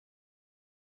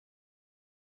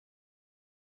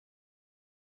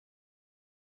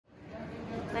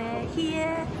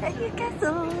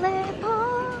Newcastle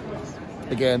Airport.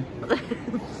 Again.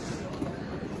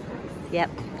 Yep,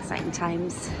 exciting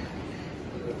times.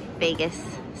 Vegas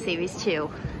Series 2.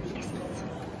 Yes.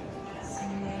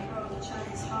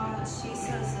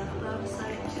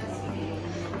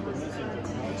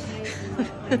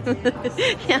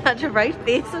 You had a right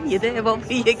face on you there. What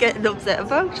were you getting upset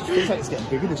about? It feels like it's getting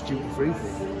bigger, this duty-free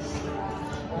thing.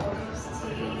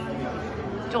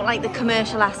 Don't like the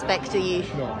commercial aspect, do you?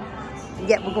 No.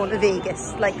 Yet we're going to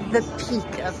Vegas, like the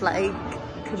peak of like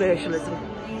commercialism.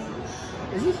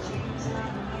 Is it?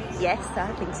 Yes,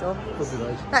 I think so. Could be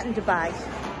right. That in Dubai.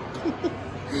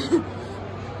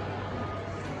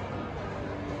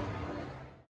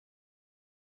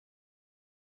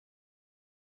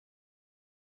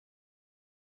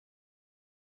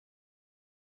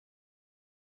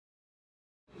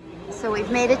 So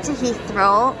we've made it to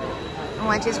Heathrow and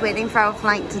we're just waiting for our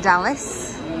flight to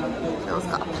Dallas. Phil's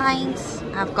got a pint,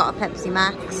 I've got a Pepsi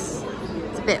Max.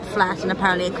 It's a bit flat and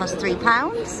apparently it costs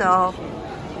 £3, so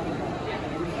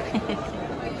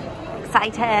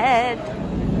excited.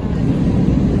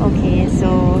 Okay,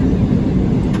 so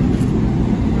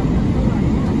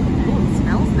it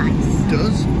smells nice. It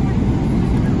does. We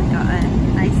got a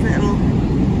nice little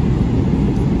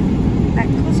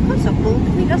couscous or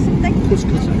bullmeat or something.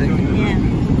 Couscous, I think. Yeah.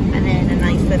 And then a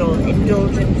nice little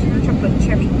indulgent chocolate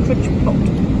cherry crunch pot.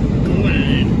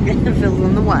 Wine. Filled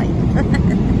on the wine.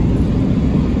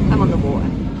 I'm on the water.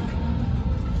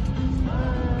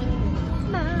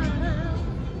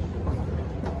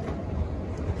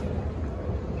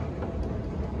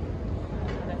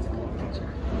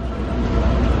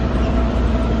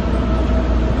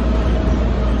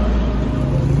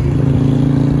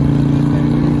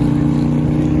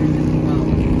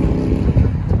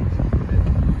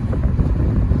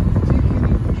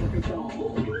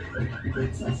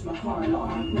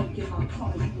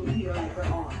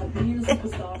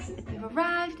 We've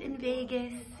arrived in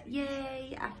Vegas,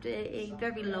 yay, after a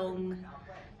very long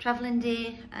travelling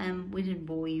day. We didn't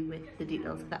bore you with the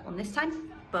details of that one this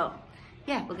time, but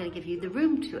yeah, we're going to give you the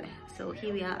room tour. So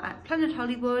here we are at Planet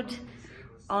Hollywood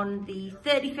on the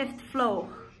 35th floor.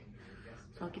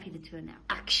 So I'll give you the tour now.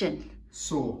 Action.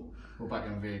 So, we're back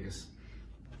in Vegas.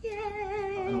 Yay!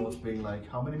 I know it's been like,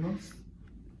 how many months?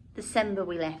 December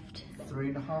we left.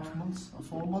 3.5 months or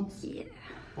 4 months? Yeah.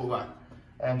 We're back.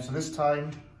 So this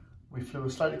time we flew a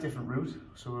slightly different route.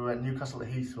 So we went Newcastle to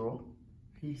Heathrow,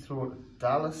 Heathrow to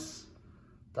Dallas,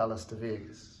 Dallas to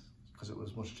Vegas, because it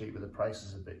was much cheaper. The price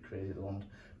is a bit crazy at the moment.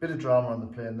 Bit of drama on the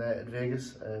plane there at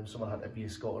Vegas. Someone had to be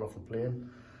escorted off the plane.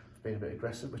 It's been a bit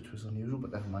aggressive, which was unusual,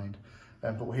 but never mind.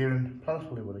 But we're here in Planet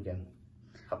Hollywood again.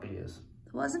 Happy years.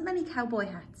 There wasn't many cowboy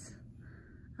hats.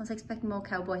 I was expecting more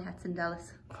cowboy hats in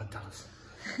Dallas. Oh, Dallas.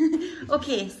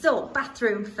 Okay, so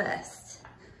bathroom first.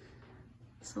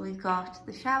 So we've got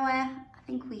the shower. I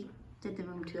think we did the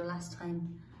room tour last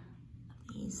time.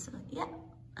 These, yeah,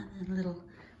 and then a little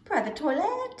private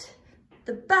toilet.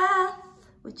 The bath,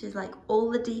 which is like all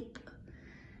the deep,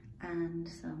 and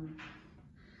some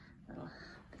little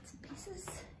bits and pieces.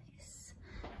 Yes,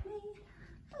 me.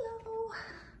 Hello.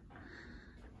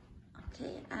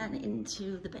 Okay, and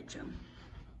into the bedroom.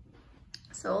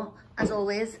 So, as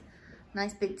always,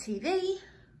 nice big TV,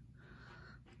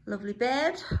 lovely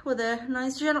bed with a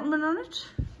nice gentleman on it,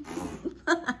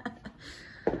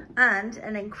 and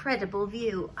an incredible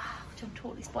view, which I'm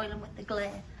totally spoiling with the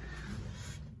glare.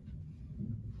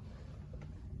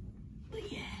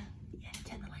 But yeah,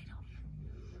 turn the light off.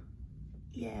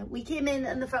 Yeah, we came in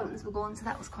and the fountains were going, so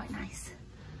that was quite nice.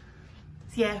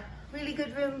 So yeah, really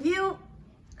good room view,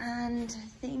 and I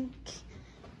think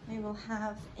we will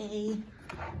have a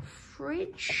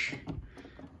fridge,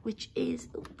 which is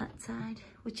that side,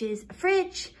 which is a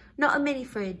fridge, not a mini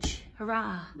fridge.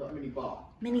 Hurrah! Not a mini bar.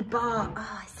 Mini bar.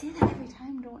 Oh, I say that every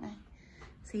time, don't I?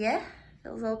 So yeah,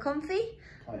 feels all comfy.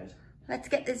 Tired. Let's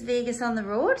get this Vegas on the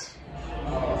road. This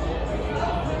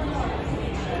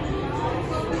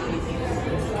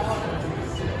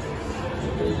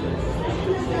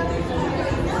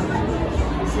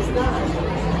is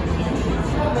that.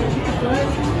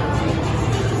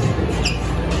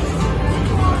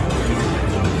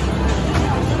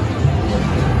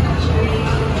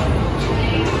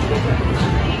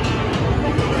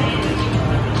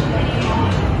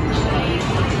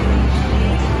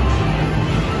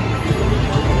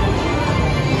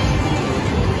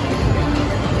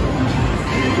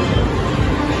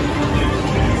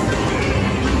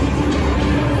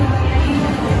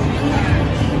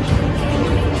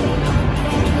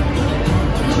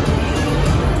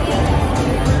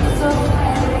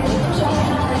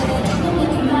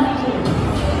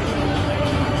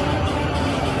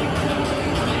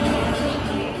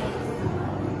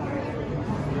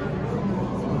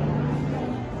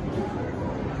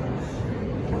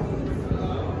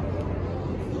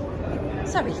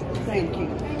 Sorry. Thank you.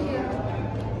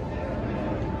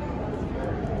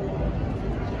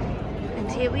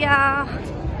 And here we are.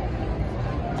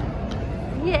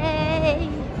 Yay!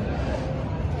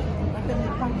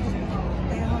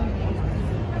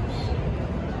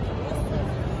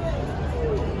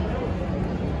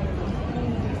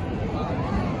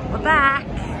 We're back.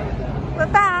 We're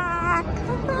back.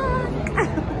 We're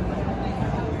back.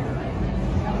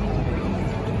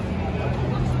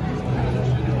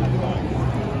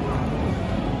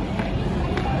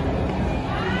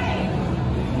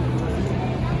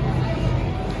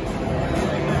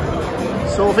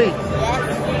 Sophie,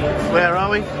 Yes, where are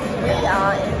we? we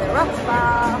are in the Rock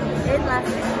Bar in Las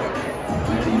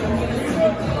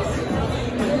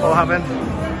Vegas. What happened?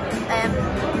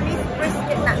 Beef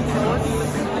brisket nachos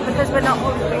because we're not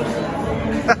hungry.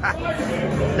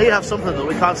 Need to have something though,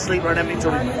 we can't sleep on an empty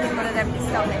tummy. Got an empty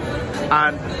stomach.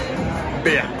 And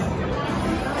beer.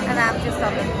 And I'm just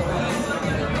on the floor.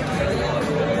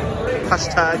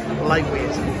 Hashtag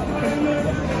lightweight.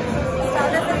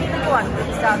 Start us at the one.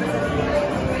 Start us at the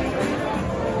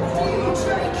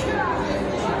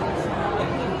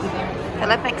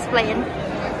Philip, explain.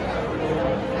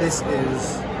 This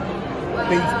is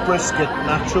beef brisket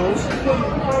nachos.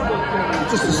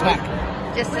 Just a snack.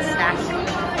 Just a snack.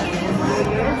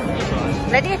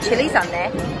 Plenty of chilies on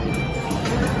there.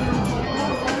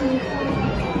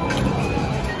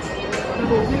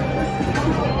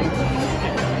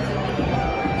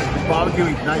 Barbecue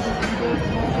nice.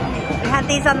 We had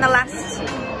these on the last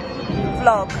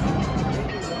vlog.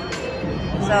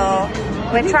 So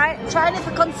we're trying it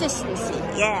for consistency.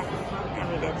 Yeah, and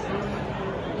we did.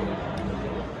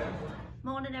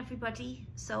 Morning everybody.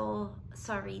 So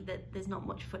sorry that there's not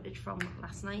much footage from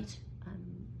last night.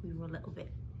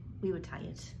 We were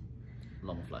tired.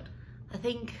 Long flight. I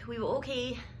think we were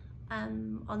okay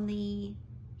on the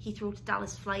Heathrow to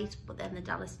Dallas flight, but then the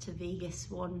Dallas to Vegas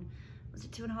one, was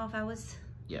it 2.5 hours?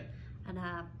 Yeah. And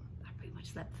I pretty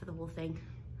much slept for the whole thing.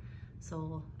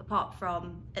 So apart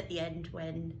from at the end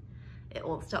when it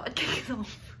all started kicking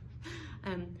off,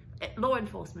 law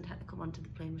enforcement had to come onto the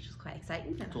plane, which was quite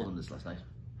exciting. I told them this last night.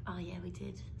 Oh yeah, we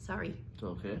did. Sorry. It's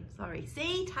okay. Sorry.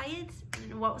 See, tired. I didn't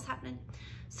know what was happening.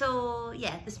 So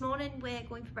yeah, this morning we're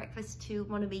going for breakfast to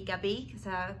Mon Ami Gabi because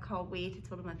I can't wait. It's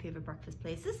one of my favourite breakfast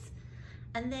places.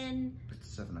 And then It's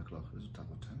 7 o'clock. Is it 10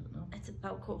 now? it's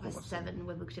about 7:15.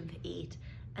 We're booked in for 8.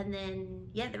 And then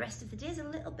yeah, the rest of the day is a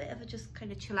little bit of a just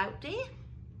kind of chill out day.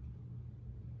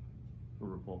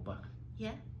 We'll report back.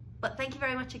 Yeah. But thank you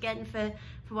very much again for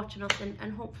watching us,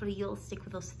 and hopefully you'll stick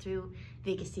with us through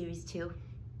Vegas Series 2.